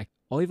step back.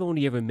 I've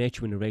only ever met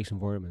you in a race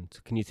environment.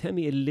 Can you tell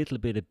me a little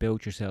bit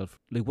about yourself?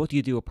 Like, what do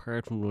you do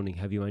apart from running?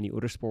 Have you any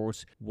other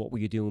sports? What were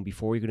you doing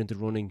before you got into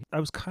running?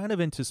 I was kind of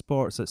into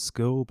sports at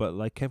school, but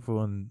like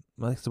everyone,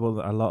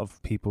 a lot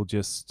of people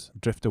just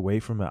drift away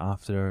from it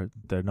after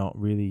they're not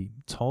really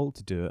told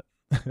to do it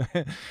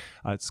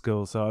at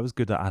school. So I was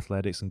good at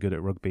athletics and good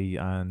at rugby,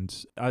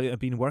 and I've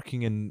been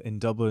working in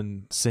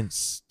Dublin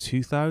since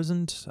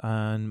 2000,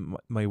 and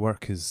my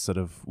work is sort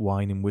of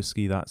wine and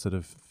whiskey, that sort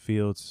of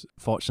field.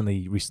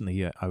 Fortunately,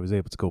 recently I was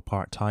able to go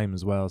part-time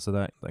as well, so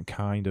that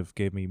kind of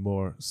gave me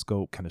more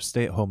scope, kind of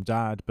stay-at-home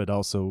dad, but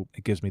also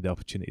it gives me the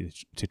opportunity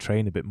to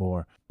train a bit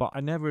more. But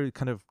I never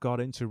kind of got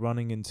into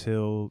running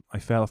until I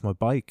fell off my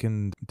bike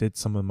and did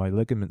some of my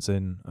ligaments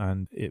in,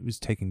 and it was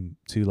taking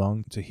too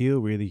long to heal,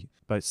 really.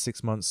 About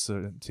 6 months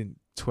to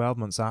 12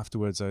 months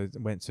afterwards, I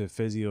went to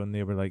physio, and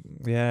they were like,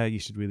 yeah, you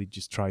should really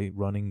just try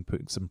running,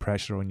 put some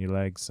pressure on your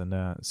legs and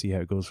see how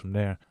it goes from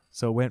there.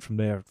 So I went from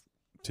there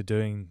to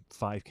doing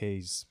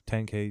 5Ks,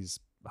 10Ks,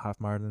 half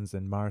marathons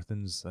and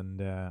marathons,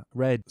 and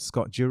read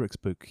Scott Jurick's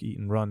book, Eat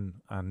and Run,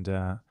 and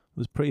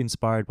was pretty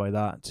inspired by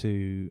that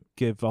to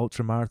give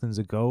ultramarathons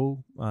a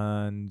go.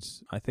 And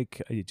I think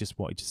I just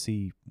wanted to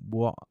see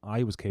what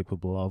I was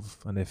capable of,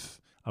 and if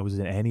I was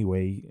in any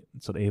way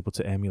sort of able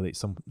to emulate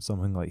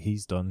something like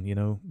he's done.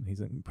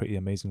 He's a pretty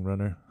amazing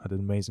runner, had an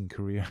amazing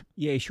career.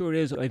 Yeah, he sure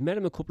is. I've met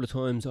him a couple of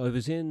times. I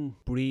was in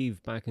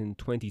Brive back in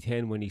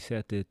 2010 when he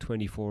set the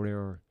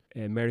 24-hour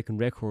American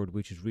record,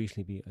 which has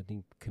recently been, I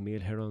think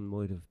Camille Herron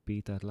might have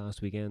beat that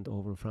last weekend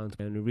over in France,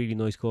 and a really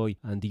nice guy.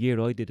 And the year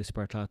I did a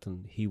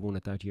Spartathlon, he won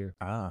it that year.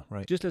 Ah,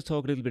 right. Just let's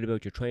talk a little bit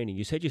about your training.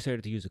 You said you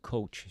started to use a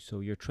coach, so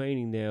you're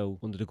training now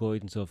under the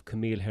guidance of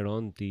Camille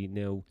Herron, the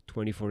now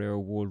 24-hour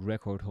world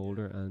record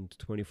holder and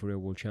 24-hour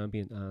world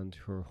champion, and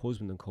her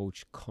husband and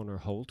coach Connor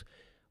Holt.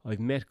 I've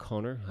met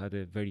Connor, had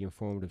a very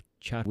informative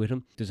chat with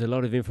him. There's a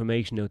lot of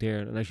information out there,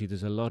 and actually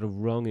there's a lot of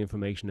wrong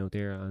information out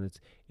there, and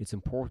it's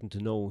important to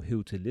know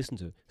who to listen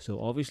to.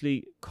 So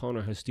obviously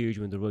Connor has steered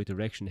you in the right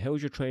direction.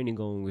 How's your training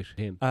going with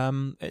him?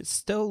 It's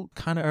still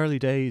kind of early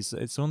days.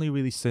 It's only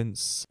really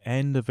since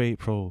end of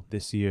April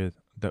this year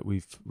that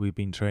we've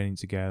been training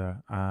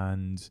together,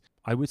 and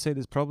I would say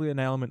there's probably an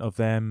element of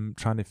them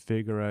trying to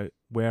figure out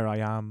where I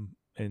am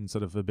in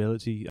sort of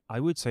ability.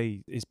 I would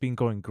say it's been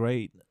going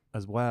great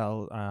as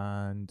well,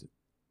 and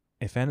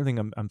if anything,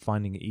 I'm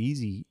finding it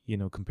easy,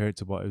 compared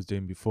to what I was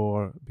doing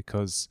before,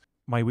 because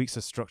my weeks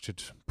are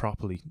structured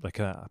properly, like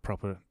a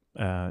proper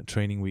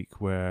training week,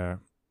 where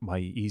my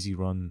easy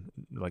run,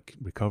 like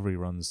recovery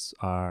runs,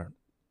 are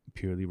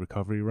purely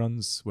recovery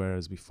runs,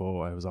 whereas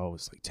before I was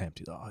always like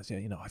tempted,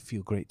 I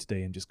feel great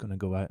today, I'm just going to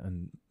go out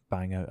and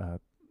bang out a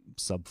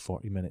sub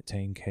 40-minute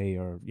 10k,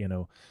 or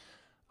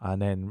and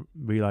then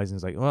realizing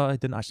it's like, well, I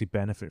didn't actually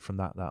benefit from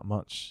that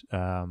much.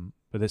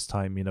 But this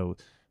time,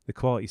 the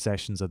quality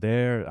sessions are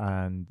there,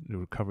 and the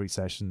recovery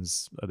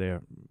sessions are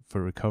there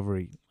for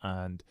recovery.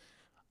 And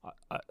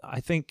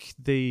I think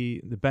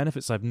the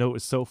benefits I've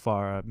noticed so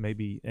far are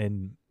maybe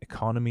in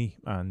economy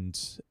and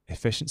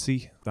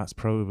efficiency. That's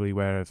probably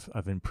where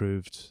I've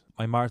improved.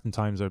 My marathon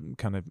times are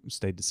kind of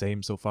stayed the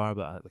same so far,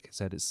 but like I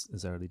said, it's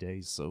early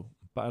days. So,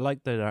 but I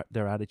like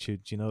their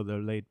attitude. They're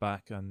laid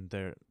back, and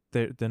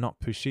they're not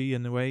pushy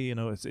in a way.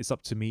 It's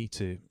up to me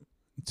to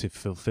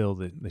fulfill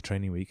the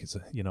training week. It's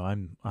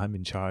I'm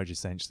in charge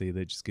essentially.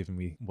 They're just giving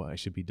me what I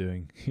should be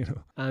doing.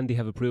 And they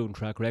have a proven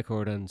track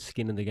record and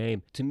skin in the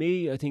game. To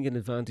me, I think an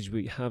advantage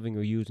with having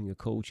or using a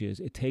coach is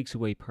it takes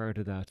away part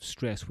of that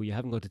stress where you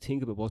haven't got to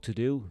think about what to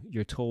do.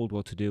 You're told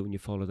what to do and you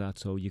follow that,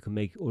 so you can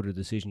make other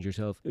decisions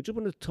yourself. I just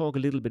want to talk a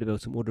little bit about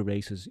some other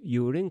races.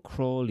 You were in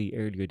Crawley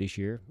earlier this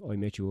year. I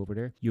met you over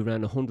there. You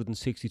ran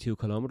 162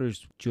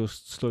 kilometres,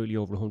 just slightly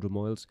over 100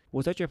 miles.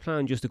 Was that your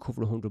plan, just to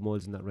cover 100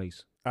 miles in that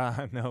race?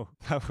 No,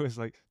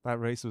 that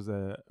race was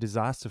a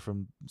disaster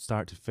from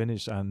start to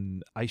finish,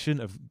 and I shouldn't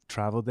have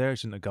travelled there. I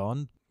shouldn't have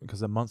gone,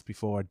 because a month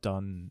before I'd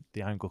done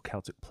the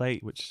Anglo-Celtic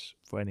Plate, which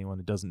for anyone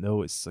who doesn't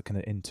know, it's a kind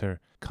of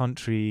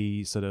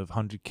inter-country sort of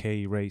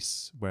 100k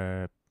race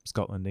where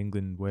Scotland,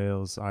 England,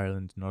 Wales,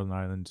 Ireland, Northern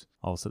Ireland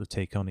all sort of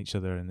take on each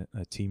other in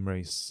a team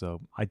race.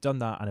 So I'd done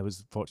that, and I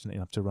was fortunate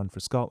enough to run for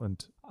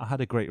Scotland. I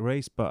had a great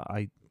race, but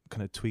I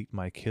kind of tweaked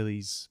my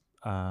Achilles,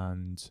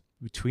 and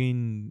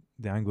between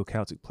the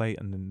Anglo-Celtic Plate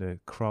and then the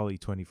Crawley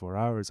 24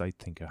 hours, I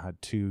think I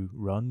had 2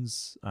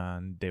 runs,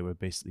 and they were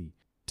basically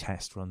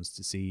test runs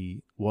to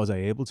see was I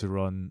able to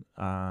run,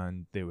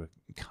 and they were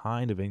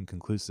kind of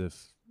inconclusive.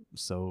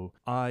 So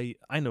I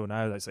know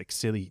now that's like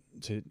silly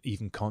to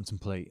even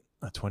contemplate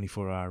a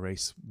 24-hour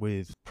race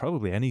with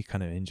probably any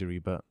kind of injury,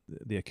 but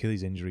the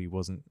Achilles injury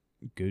wasn't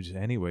good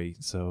anyway.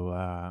 So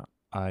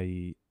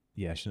I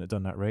shouldn't have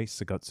done that race.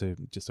 I got to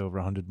just over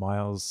 100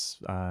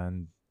 miles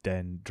and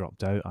then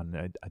dropped out, and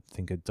I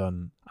think I'd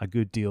done a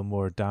good deal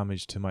more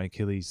damage to my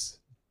Achilles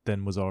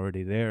than was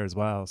already there as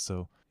well.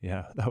 So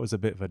yeah, that was a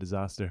bit of a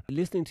disaster.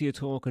 Listening to you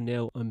talking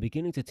now, I'm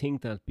beginning to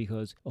think that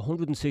because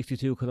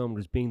 162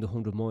 kilometres being the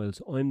 100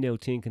 miles, I'm now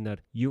thinking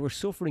that you were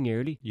suffering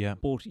early,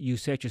 but you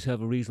set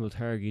yourself a reasonable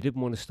target. You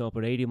didn't want to stop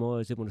at 80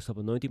 miles, didn't want to stop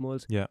at 90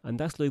 miles. Yeah. And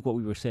that's like what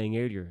we were saying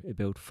earlier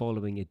about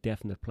following a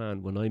definite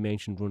plan. When I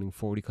mentioned running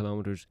 40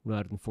 kilometres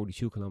rather than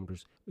 42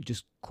 kilometres,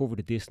 just cover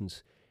the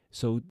distance.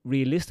 So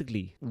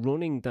realistically,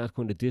 running that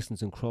kind of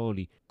distance in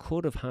Crawley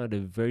could have had a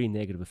very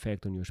negative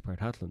effect on your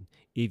Spartathlon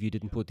if you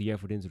didn't put the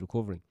effort into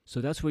recovering. So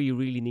that's where you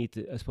really need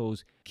to, I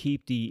suppose,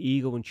 keep the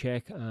ego in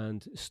check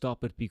and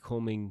stop it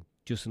becoming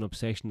just an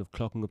obsession of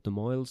clocking up the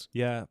miles.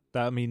 Yeah,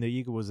 the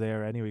ego was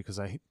there anyway, because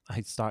I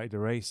started the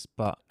race,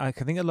 but I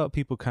think a lot of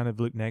people kind of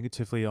look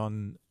negatively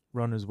on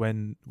runners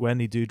when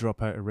they do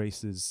drop out of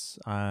races,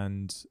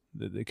 and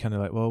they're kind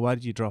of like, well, why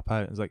did you drop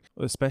out? It's like,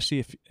 well,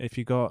 especially if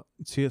you got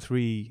 2 or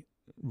 3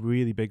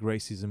 really big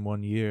races in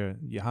one year,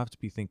 you have to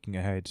be thinking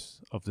ahead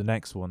of the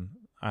next one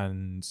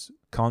and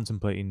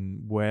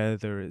contemplating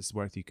whether it's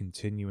worth you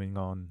continuing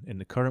on in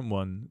the current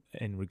one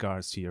in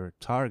regards to your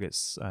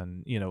targets.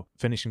 And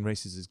finishing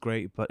races is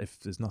great, but if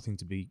there's nothing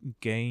to be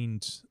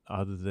gained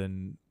other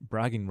than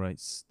bragging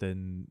rights,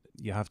 then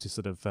you have to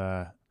sort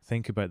of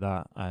think about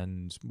that.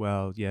 And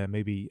well, yeah,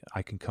 maybe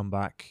I can come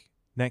back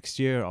next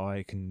year, or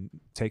I can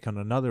take on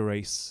another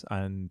race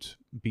and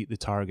beat the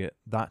target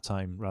that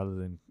time rather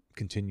than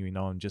continuing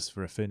on just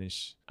for a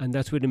finish. And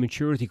that's where the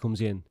maturity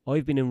comes in.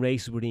 I've been in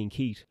races with Ian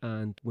Keith,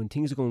 and when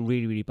things are going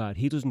really, really bad,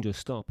 he doesn't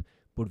just stop,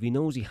 but if he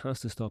knows he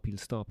has to stop, he'll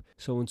stop.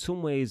 So in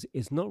some ways,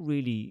 it's not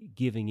really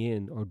giving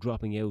in or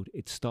dropping out,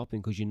 it's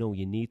stopping because you know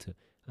you need to.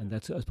 And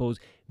that's, I suppose,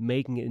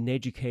 making an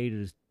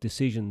educated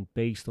decision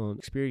based on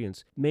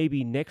experience.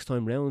 Maybe next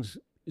time round,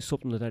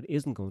 something like that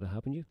isn't going to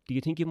happen, do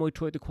you think you might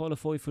try to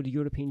qualify for the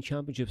European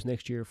Championships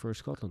next year for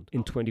Scotland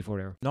in 24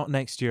 hour? Not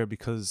next year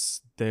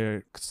because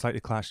they're slightly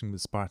clashing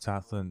with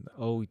Spartathlon.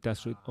 Oh,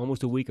 that's right.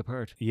 Almost a week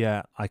apart.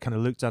 Yeah, I kind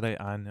of looked at it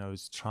and I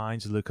was trying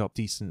to look up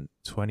decent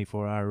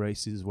 24-hour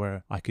races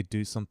where I could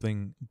do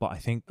something, but I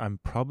think I'm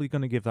probably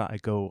going to give that a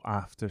go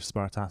after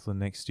Spartathlon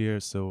next year.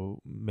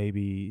 So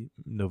maybe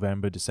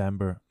November,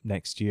 December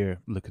next year,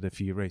 look at a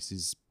few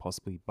races,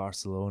 possibly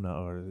Barcelona,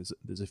 or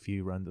there's a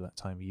few around at that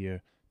time of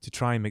year, to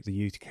try and make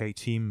the UK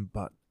team.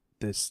 But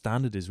the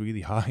standard is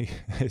really high.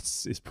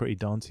 It's pretty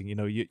daunting. You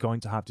know, you're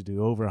going to have to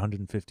do over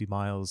 150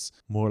 miles,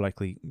 more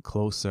likely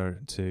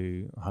closer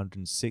to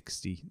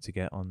 160 to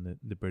get on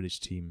the British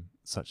team,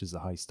 such as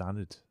the high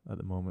standard at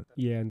the moment.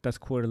 Yeah, and that's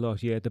quite a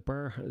lot. Yeah, the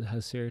bar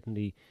has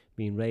certainly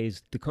been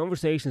raised. The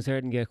conversation is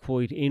starting to get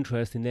quite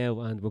interesting now,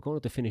 and we're going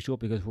to have to finish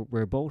up because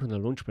we're both on a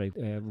lunch break,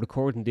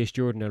 recording this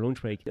during our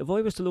lunch break. If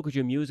I was to look at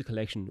your music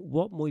collection,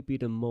 what might be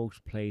the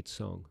most played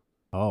song?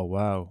 Oh,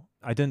 wow.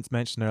 I didn't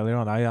mention earlier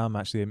on, I am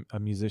actually a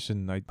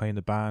musician. I play in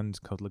a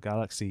band called La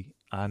Galaxy,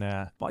 and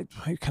my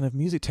kind of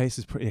music taste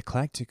is pretty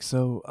eclectic.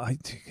 So I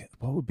think,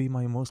 what would be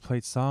my most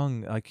played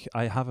song? Like,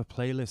 I have a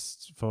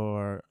playlist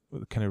for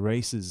kind of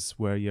races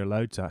where you're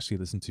allowed to actually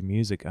listen to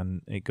music,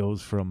 and it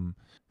goes from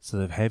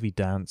sort of heavy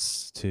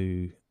dance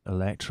to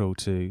electro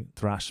to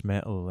thrash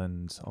metal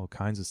and all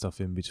kinds of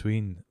stuff in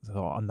between.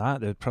 So on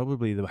that,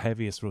 probably the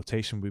heaviest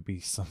rotation would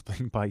be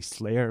something by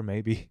Slayer,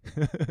 maybe.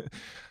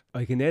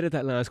 I can edit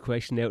that last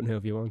question out now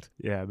if you want.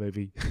 Yeah,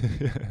 maybe.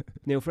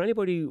 Now, for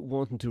anybody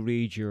wanting to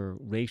read your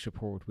race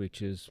report,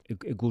 which is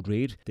a good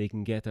read, they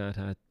can get that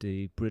at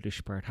the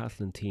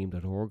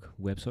BritishSpartathlonTeam.org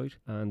website.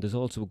 And there's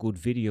also a good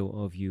video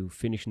of you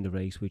finishing the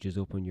race, which is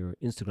up on your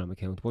Instagram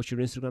account. What's your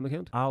Instagram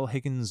account? Al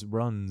Higgins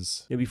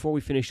Runs. Now, before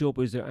we finish up,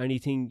 is there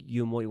anything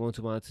you might want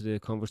to add to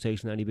the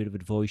conversation? Any bit of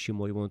advice you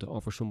might want to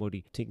offer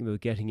somebody thinking about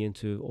getting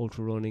into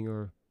ultra running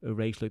or a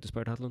race like the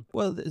Spartathlon?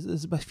 Well,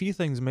 there's a few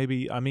things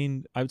maybe. I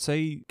mean, I would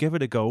say give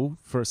it a go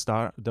for a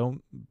start.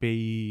 Don't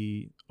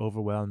be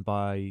overwhelmed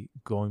by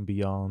going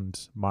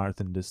beyond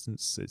marathon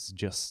distance. It's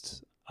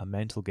just a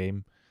mental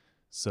game.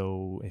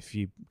 So if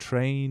you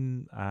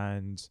train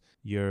and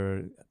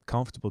you're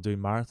comfortable doing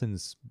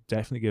marathons,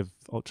 definitely give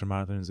ultra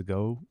marathons a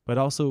go. But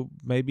also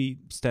maybe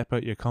step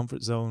out your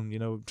comfort zone, you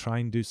know, try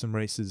and do some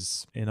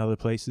races in other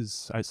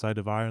places outside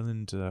of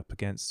Ireland, up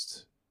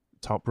against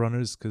top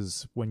runners,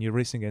 because when you're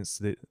racing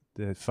against the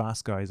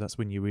fast guys, that's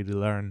when you really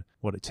learn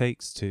what it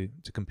takes to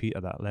compete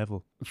at that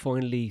level.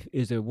 Finally,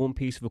 is there one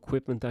piece of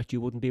equipment that you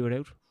wouldn't be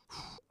without?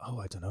 Oh,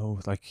 I don't know.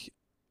 Like,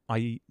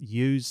 I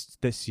used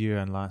this year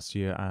and last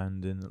year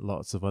and in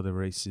lots of other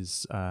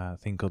races a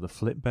thing called a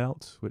flip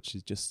belt, which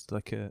is just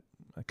like a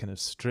kind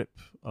of strip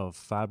of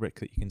fabric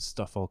that you can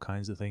stuff all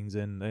kinds of things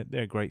in.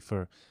 They're great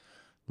for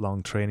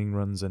long training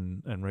runs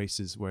and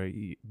races where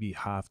you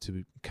have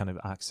to kind of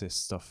access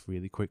stuff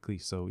really quickly.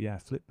 So yeah,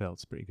 flip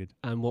belt's pretty good.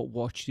 And what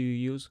watch do you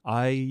use?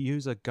 I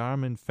use a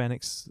Garmin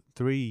Fenix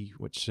 3,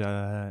 which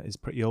is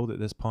pretty old at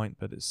this point,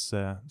 but it's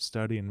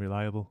sturdy and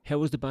reliable. How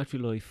was the battery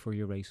life for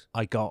your race?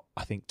 I got,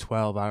 I think,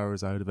 12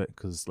 hours out of it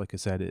because, like I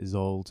said, it is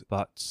old,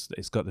 but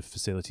it's got the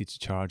facility to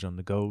charge on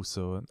the go.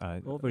 So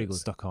I very good.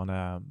 Stuck on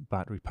a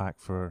battery pack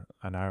for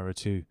an hour or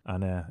two,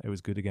 and it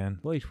was good again.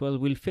 Right, well,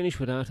 we'll finish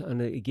with that.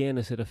 And again,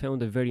 I said I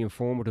found it very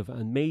informative,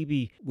 and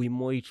maybe we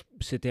might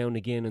sit down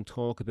again and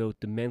talk about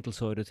the mental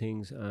side of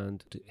things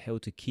and how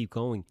to keep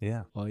going.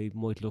 Yeah. I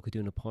might look at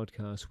doing a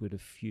podcast with a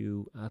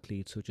few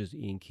athletes such as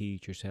Ian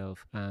Keith,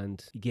 yourself,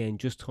 and again,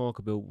 just talk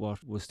about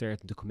what was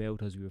starting to come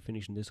out as we were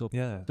finishing this up.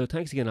 Yeah. So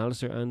thanks again,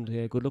 Alistair, and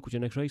good luck with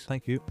your next race.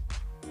 Thank you.